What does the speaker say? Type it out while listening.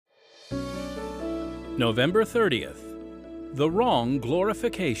November 30th, The Wrong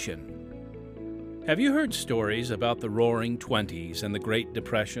Glorification. Have you heard stories about the Roaring Twenties and the Great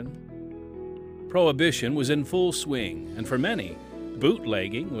Depression? Prohibition was in full swing, and for many,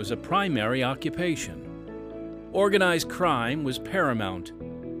 bootlegging was a primary occupation. Organized crime was paramount,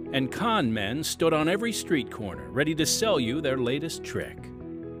 and con men stood on every street corner, ready to sell you their latest trick.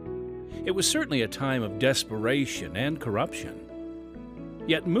 It was certainly a time of desperation and corruption.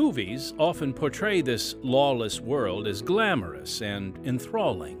 Yet movies often portray this lawless world as glamorous and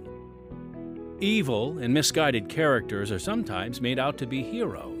enthralling. Evil and misguided characters are sometimes made out to be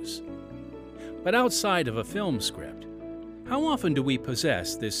heroes. But outside of a film script, how often do we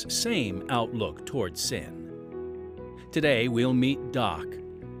possess this same outlook toward sin? Today we'll meet Doc,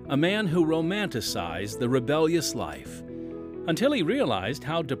 a man who romanticized the rebellious life until he realized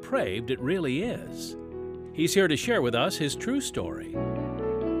how depraved it really is. He's here to share with us his true story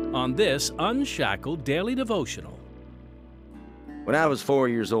on this Unshackled Daily Devotional. When I was 4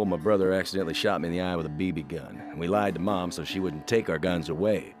 years old, my brother accidentally shot me in the eye with a BB gun, and we lied to Mom so she wouldn't take our guns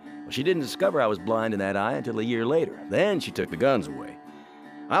away. Well, she didn't discover I was blind in that eye until a year later. Then she took the guns away.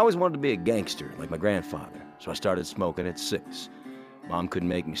 I always wanted to be a gangster like my grandfather, so I started smoking at 6. Mom couldn't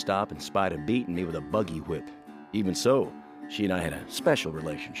make me stop in spite of beating me with a buggy whip. Even so, she and I had a special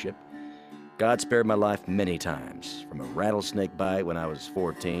relationship. God spared my life many times, from a rattlesnake bite when I was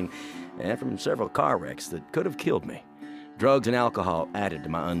 14, and from several car wrecks that could have killed me. Drugs and alcohol added to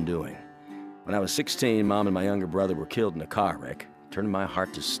my undoing. When I was 16, Mom and my younger brother were killed in a car wreck, turning my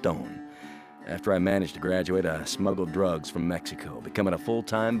heart to stone. After I managed to graduate, I smuggled drugs from Mexico, becoming a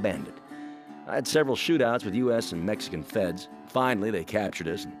full-time bandit. I had several shootouts with U.S. and Mexican feds. Finally, they captured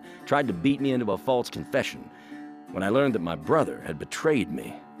us and tried to beat me into a false confession. When I learned that my brother had betrayed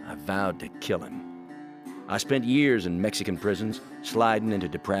me, I vowed to kill him. I spent years in Mexican prisons, sliding into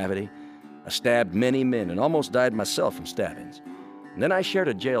depravity. I stabbed many men and almost died myself from stabbings. And then I shared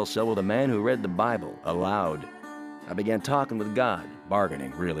a jail cell with a man who read the Bible aloud. I began talking with God,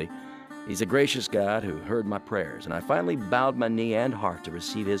 bargaining, really. He's a gracious God who heard my prayers, and I finally bowed my knee and heart to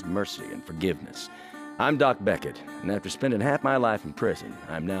receive His mercy and forgiveness. I'm Doc Beckett, and after spending half my life in prison,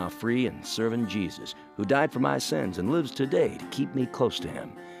 I'm now free and serving Jesus, who died for my sins and lives today to keep me close to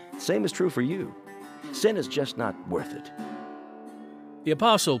Him. Same is true for you. Sin is just not worth it. The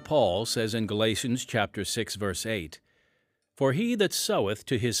Apostle Paul says in Galatians chapter 6, verse 8, "For he that soweth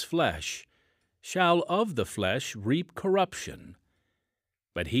to his flesh shall of the flesh reap corruption,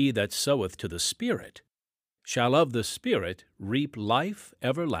 but he that soweth to the Spirit shall of the Spirit reap life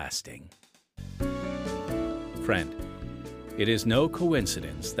everlasting." Friend, it is no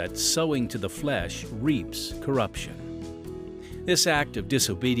coincidence that sowing to the flesh reaps corruption. This act of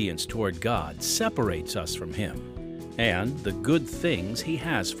disobedience toward God separates us from Him and the good things He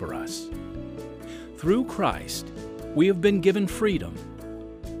has for us. Through Christ, we have been given freedom.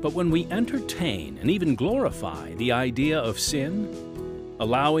 But when we entertain and even glorify the idea of sin,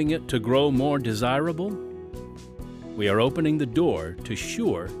 allowing it to grow more desirable, we are opening the door to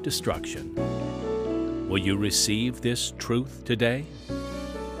sure destruction. Will you receive this truth today?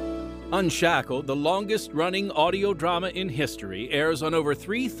 Unshackled, the longest-running audio drama in history, airs on over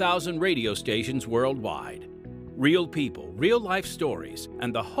 3,000 radio stations worldwide. Real people, real-life stories,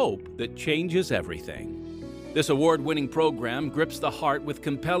 and the hope that changes everything. This award-winning program grips the heart with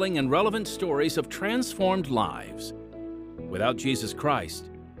compelling and relevant stories of transformed lives. Without Jesus Christ,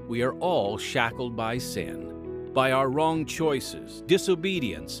 we are all shackled by sin, by our wrong choices,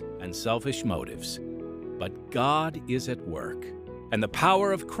 disobedience, and selfish motives. But God is at work, and the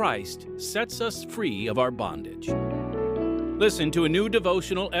power of Christ sets us free of our bondage. Listen to a new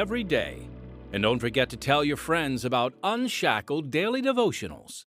devotional every day. And don't forget to tell your friends about Unshackled Daily Devotionals.